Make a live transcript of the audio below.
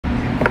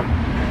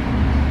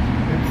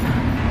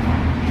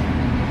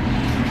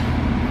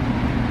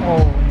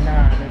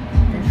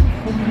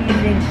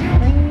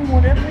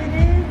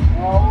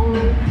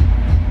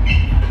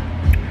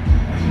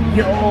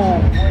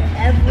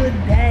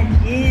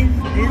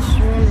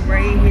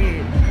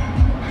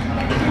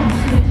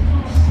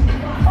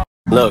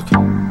Look,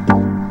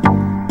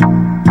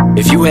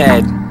 if you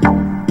had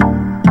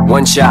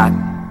one shot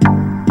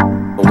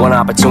or one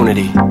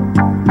opportunity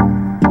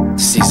to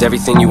seize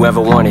everything you ever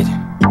wanted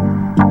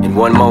in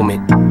one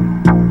moment,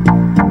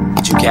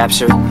 would you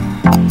capture it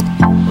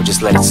or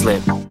just let it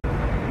slip?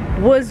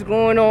 What's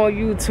going on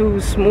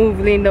YouTube?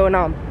 SmooveLindo, and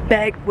I'm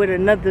back with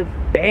another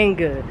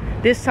banger.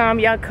 This time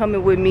y'all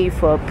coming with me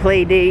for a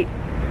play date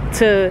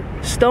to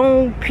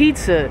STONRD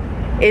Pizza.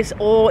 It's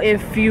all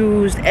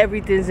infused,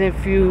 everything's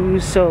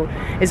infused, so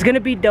it's gonna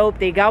be dope.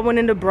 They got one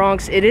in the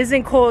Bronx. It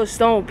isn't called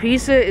STONRD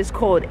Pizza, it's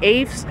called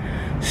Apes.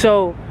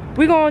 So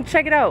we're gonna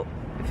check it out.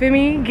 Feel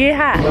me? Get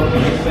high.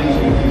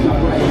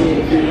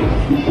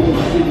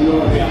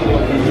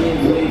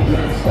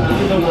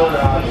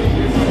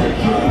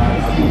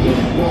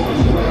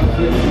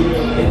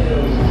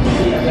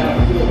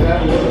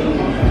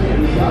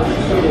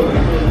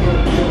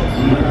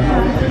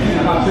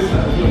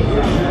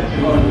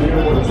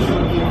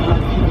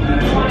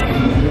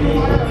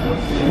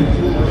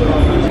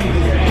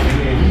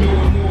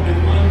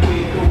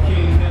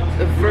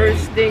 The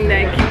first thing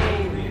that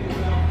came,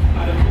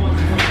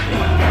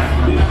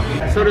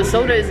 so the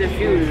soda is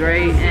infused,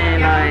 right?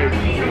 And like,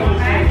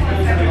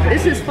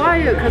 this is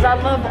fire because I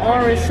love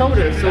orange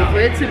soda. So for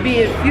it to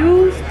be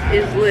infused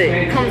is lit.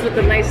 It comes with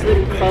a nice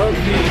little cup.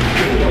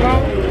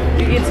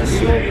 You get to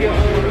smoke your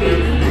own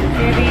weed.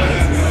 You get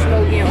to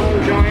smoke your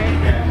own joint.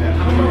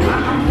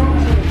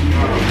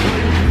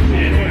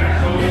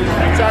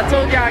 So I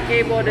told y'all I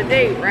came on a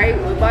date, right?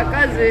 With my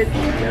cousin.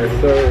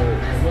 Yes, sir.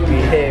 We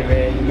here,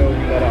 man. You know we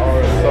got an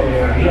orange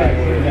soda.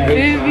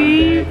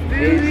 Baby,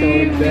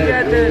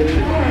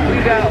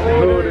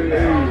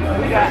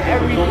 we got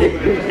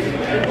everything.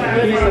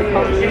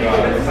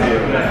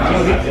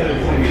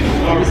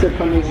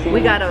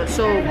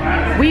 So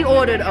we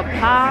ordered a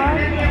pie.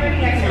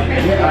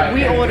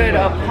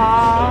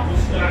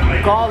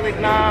 Garlic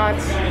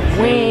knots,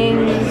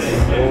 wings,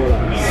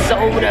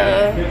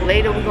 soda.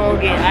 Later we're gonna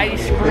get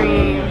ice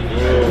cream.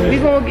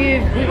 We're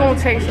gonna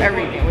taste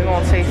everything. We're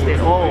gonna taste it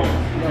all.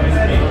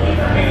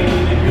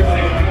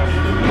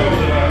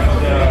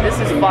 This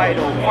is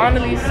vital.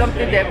 Finally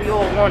something that we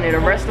all wanted. A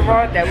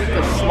restaurant that we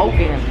could smoke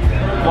in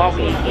while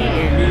we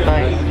eating.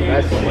 Like,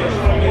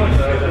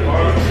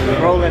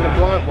 rolling the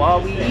blunt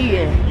while we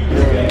eating.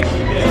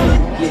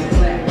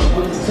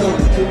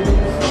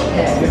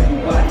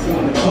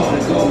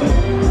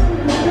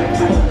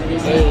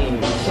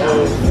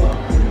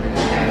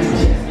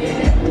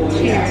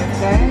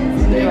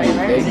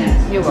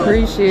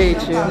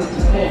 Appreciate you.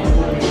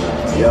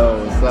 Yo,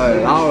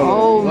 son.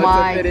 Oh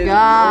my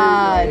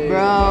God,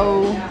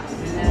 bro.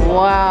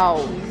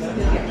 Wow.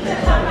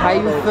 How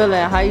you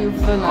feeling? How you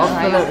feeling?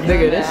 I'm feeling,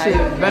 nigga, this shit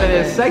is better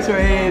than sex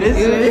right here.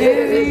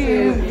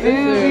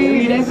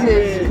 This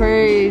is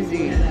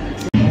crazy.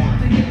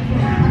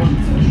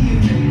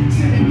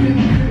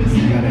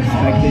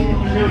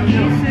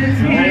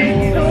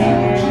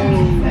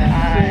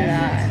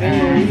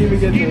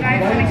 Do you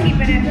guys want to keep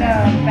it in the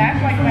back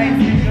while you guys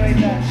enjoy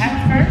the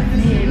apps first?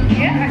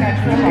 Yeah, I got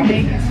you.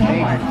 Thank you so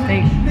much.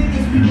 Thank you.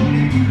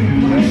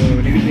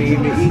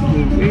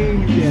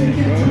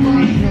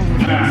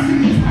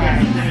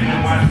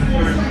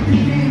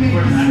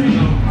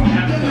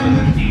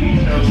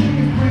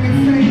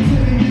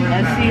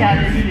 Let's see how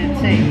this shit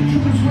tastes.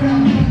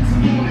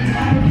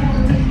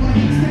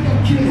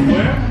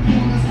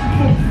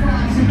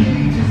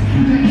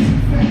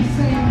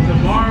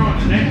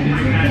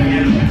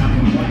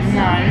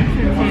 Nah, this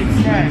shit tastes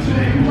fresh.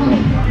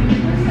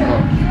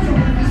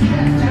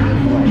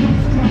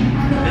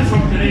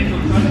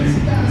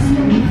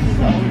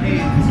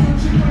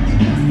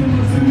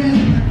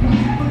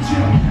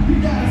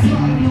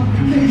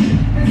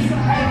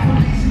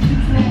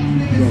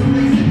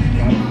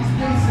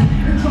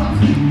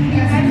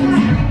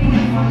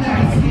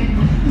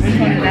 Which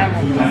one is that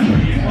one?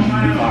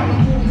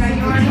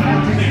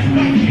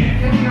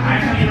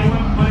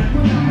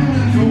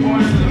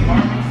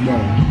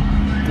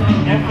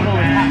 Buffalo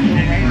is hot though,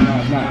 right? No,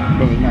 it's not.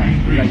 Bro, it's not.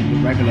 It's like the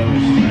regular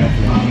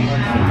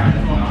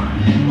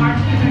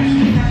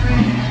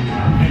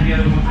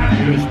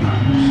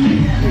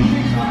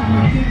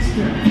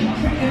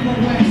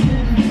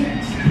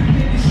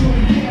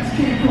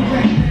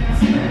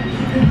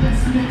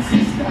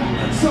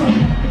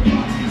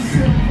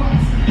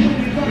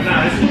Nah,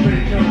 this is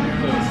pretty chill.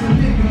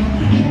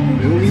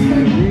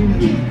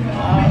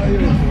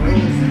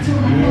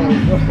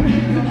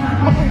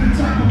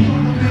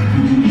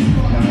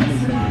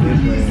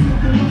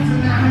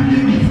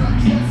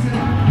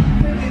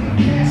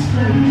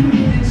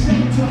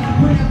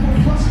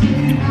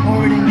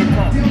 Pour it in your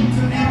cup.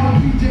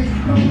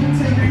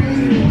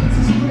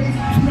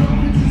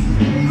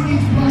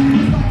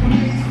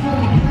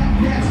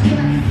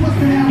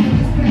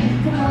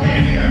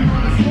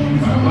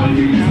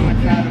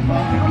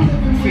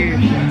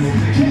 Cheers.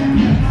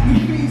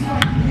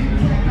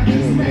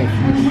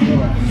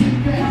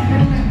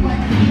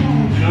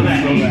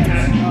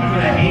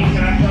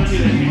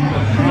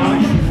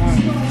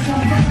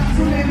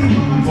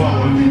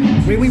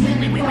 Wait.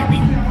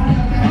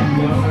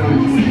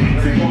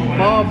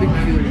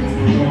 barbecue.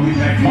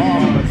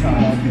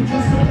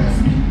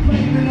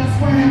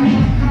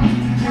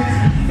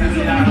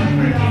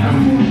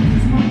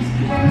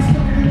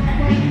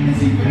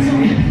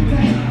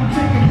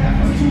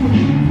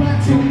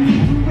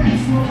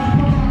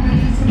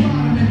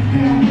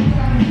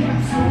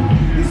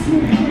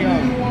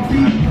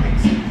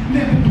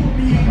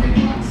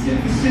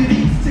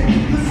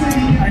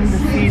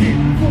 Undefeated.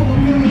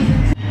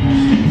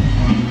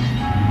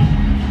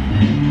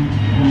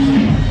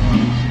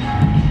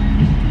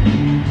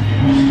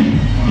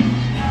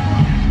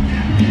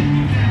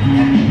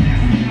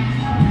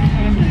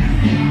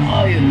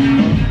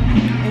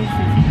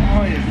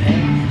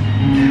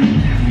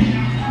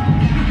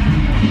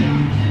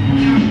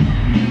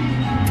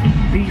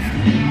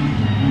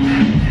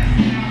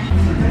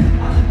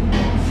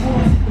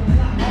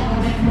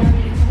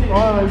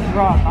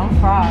 Drop. I'm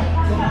fried.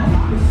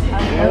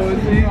 Oh,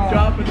 he's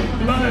dropping the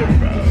blood,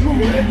 bro.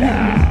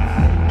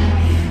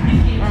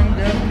 I'm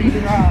definitely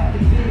fried.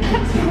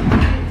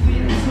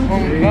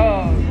 Oh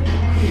God.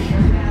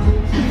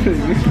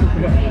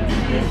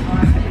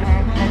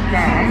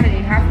 I'm gonna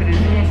eat half of this.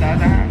 You want the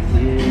other half?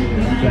 Yeah,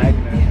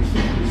 exactly.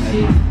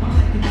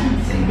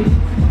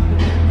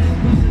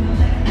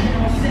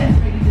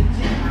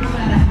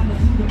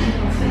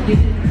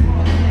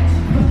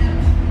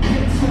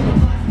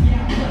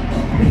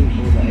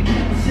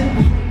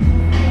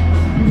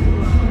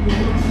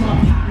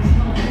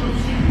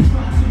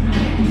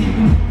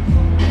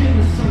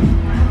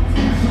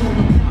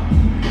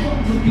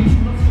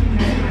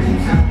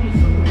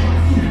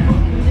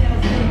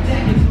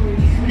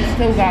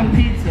 Still got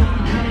pizza.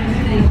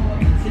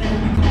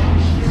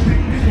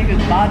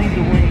 Niggas bodied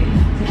the wings.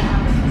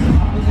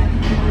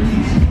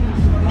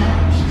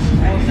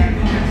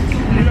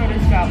 You know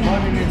this got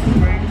butter in its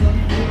brain.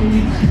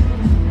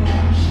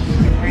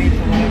 The brains or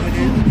whatever it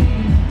is.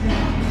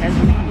 That's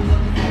meat.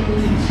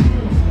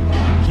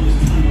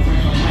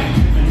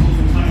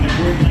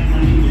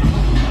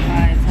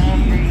 Alright, time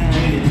to bring that.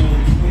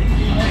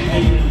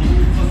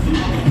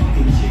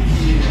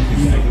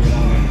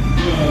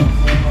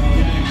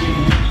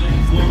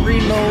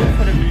 Reload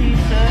for the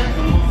pizza.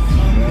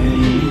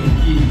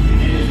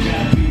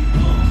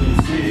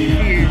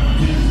 Here.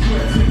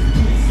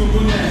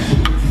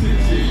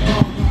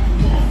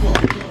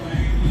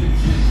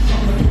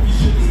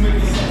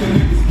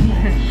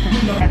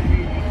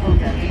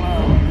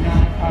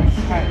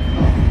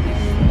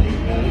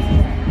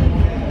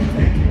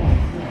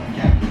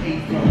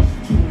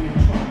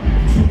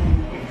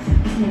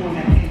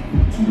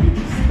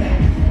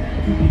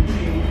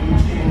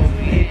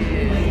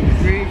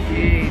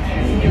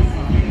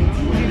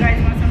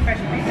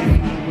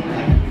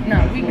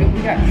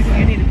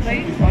 You need a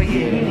plate? Oh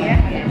yeah.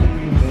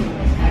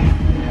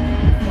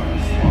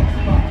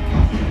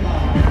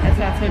 That's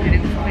why I told you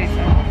there was plates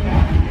on.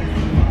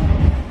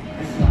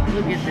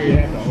 Look at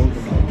this.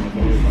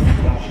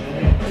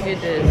 Look at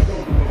this.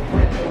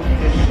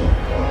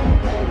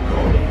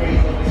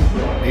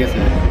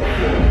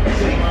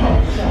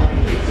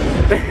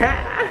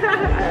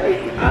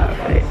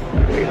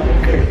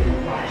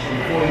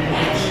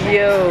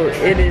 Yo,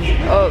 it is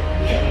up.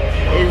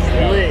 It's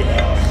lit.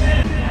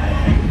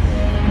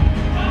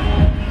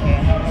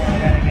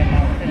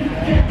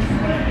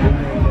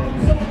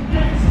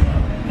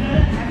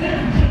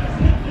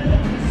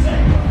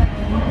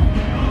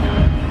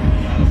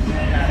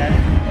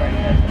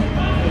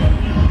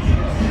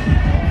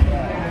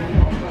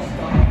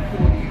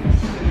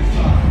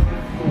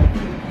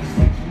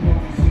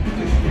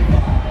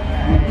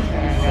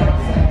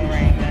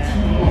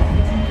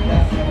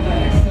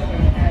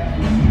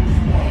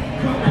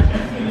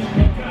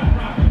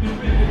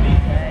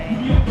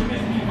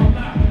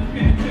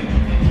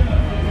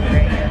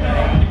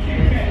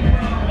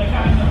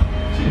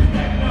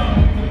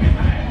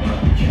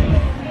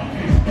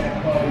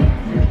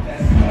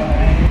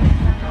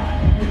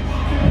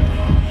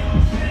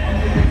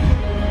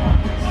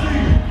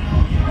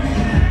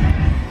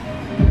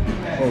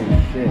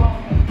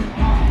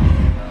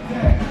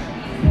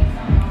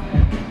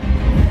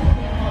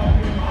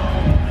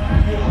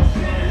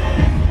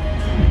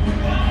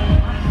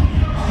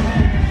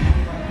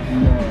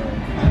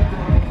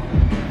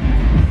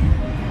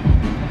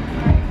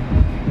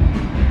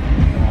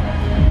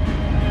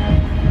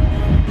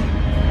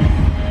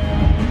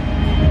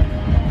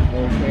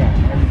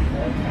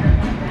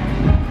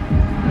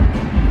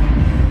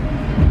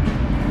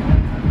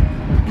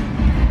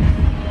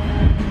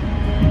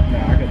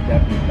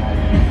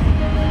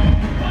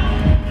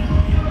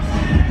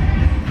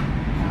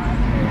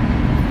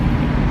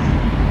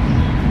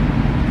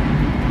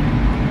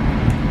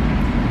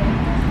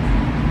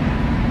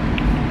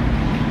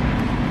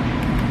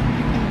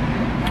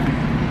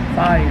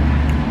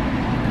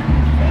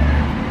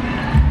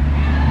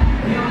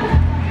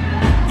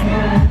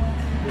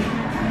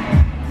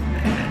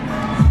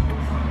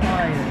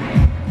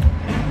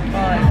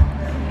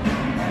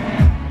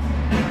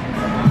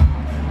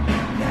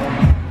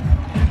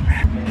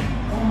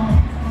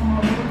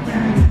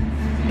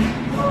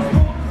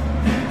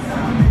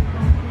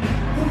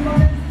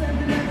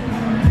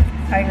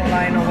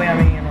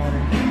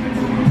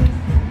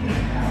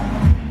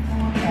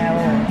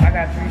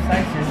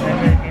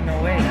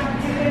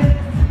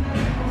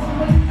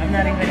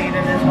 I'm not even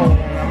eating this whole one.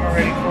 I'm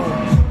already full.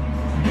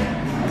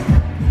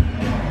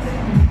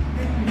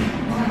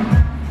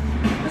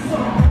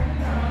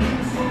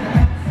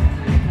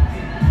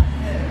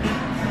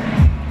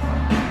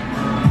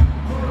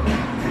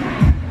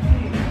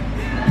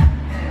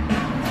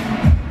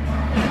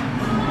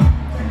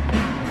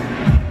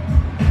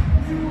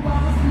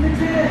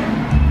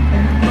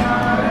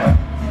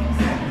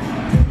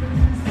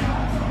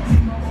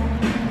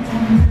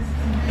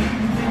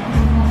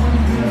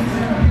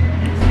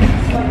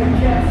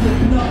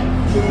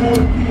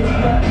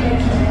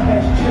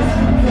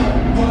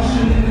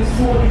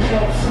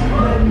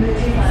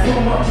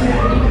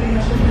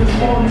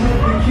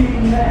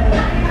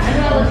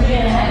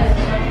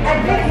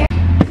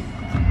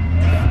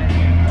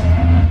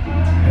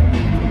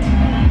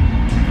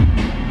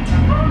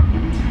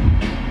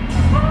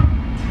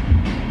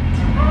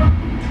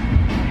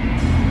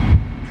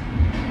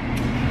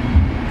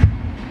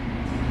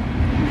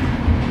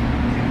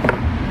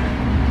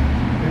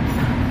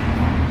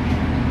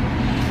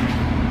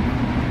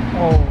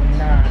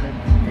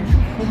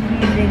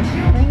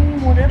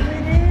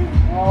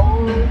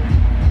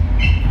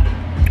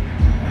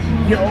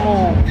 Yo,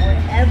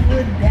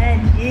 whatever that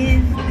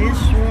is, this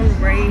one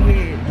right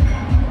here.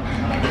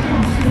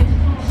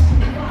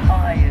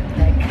 Oh yeah,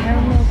 that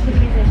caramel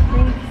cookies and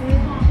cream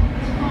shit.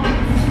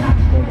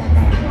 Oh my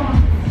god.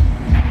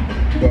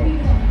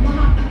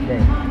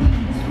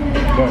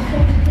 Go.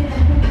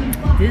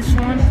 This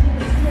one,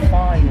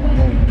 fire.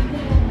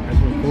 That's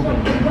what's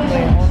coconut.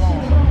 Wait, hold on.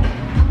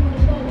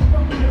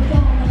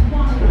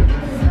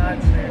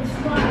 Chocolate.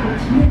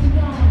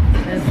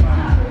 This one.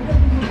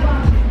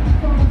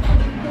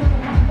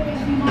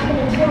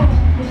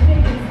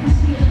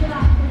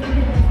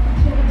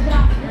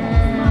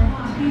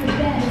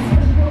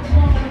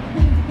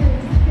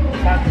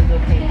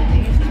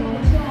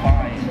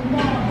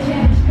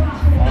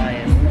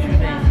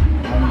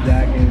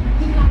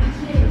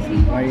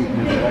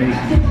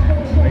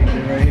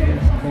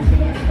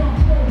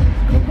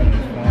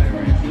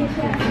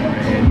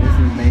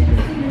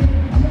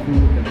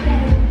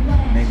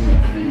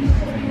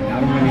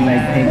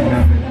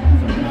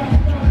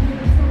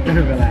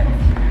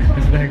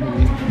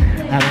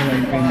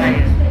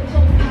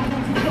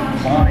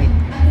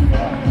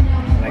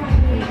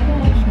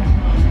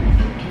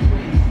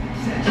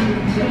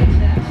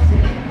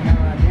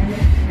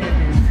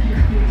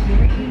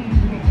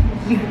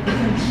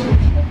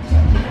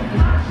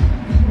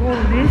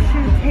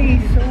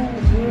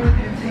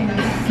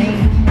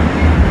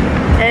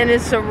 And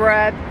it's a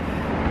wrap.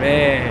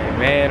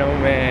 Man, oh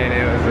man,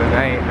 it was a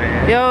night,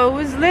 man. Yo, it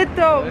was lit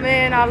though,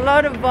 man. I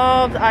love the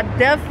vibes. I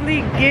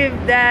definitely give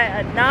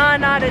that a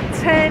 9 out of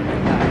 10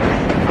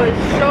 for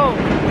sure.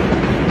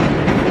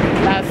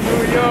 That's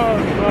New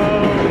York, bro.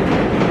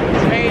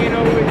 Spain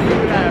over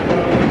you, that,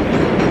 bro.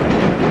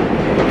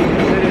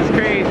 It is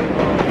crazy,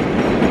 bro.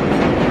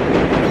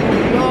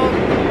 New York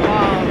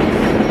vibes.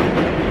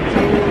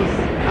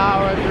 2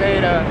 hours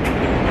later.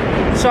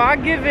 So I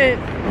give it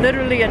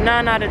literally a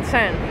 9 out of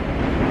 10.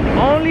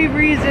 Only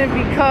reason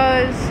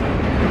because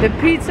the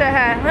pizza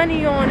had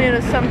honey on it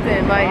or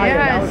something. Like it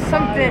had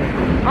something.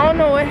 I don't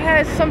know. It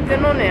had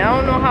something on it. I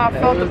don't know how I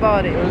felt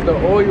about it. It was the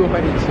oil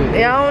honey shit.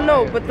 Yeah, I don't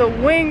know. But the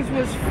wings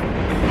was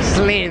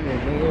slamming,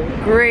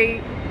 nigga.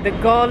 Great. The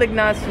garlic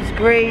knots was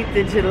great.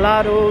 The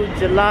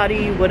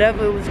gelati,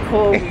 whatever it was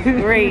called,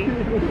 was great.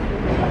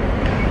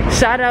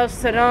 Shout outs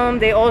to them.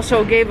 They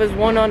also gave us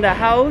one on the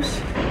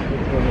house.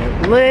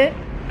 Lit.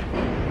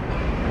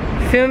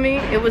 Feel me?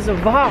 It was a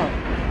vibe.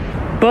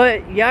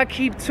 But y'all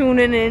keep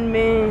tuning in,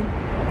 man.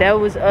 That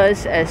was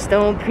us at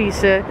STONRD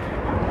PIZZA.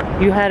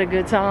 You had a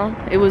good time?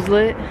 It was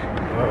lit?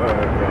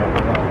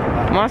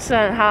 My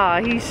son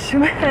high, he's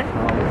smacked.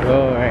 I'm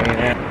good right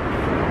now.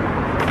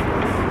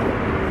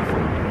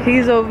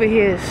 He's over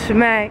here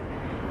smacked.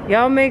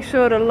 Y'all make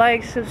sure to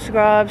like,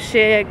 subscribe,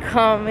 share,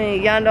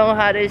 comment. Y'all know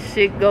how this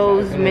shit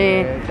goes,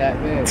 man.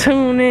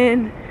 Tune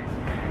in.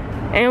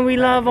 And we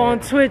live on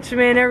Twitch,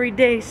 man, every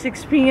day,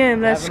 6 p.m.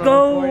 Let's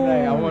go.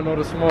 I want to know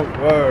the smoke.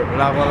 Word.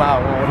 Not gonna lie,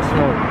 I want to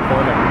smoke.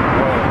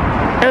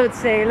 I would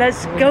say,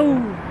 let's go.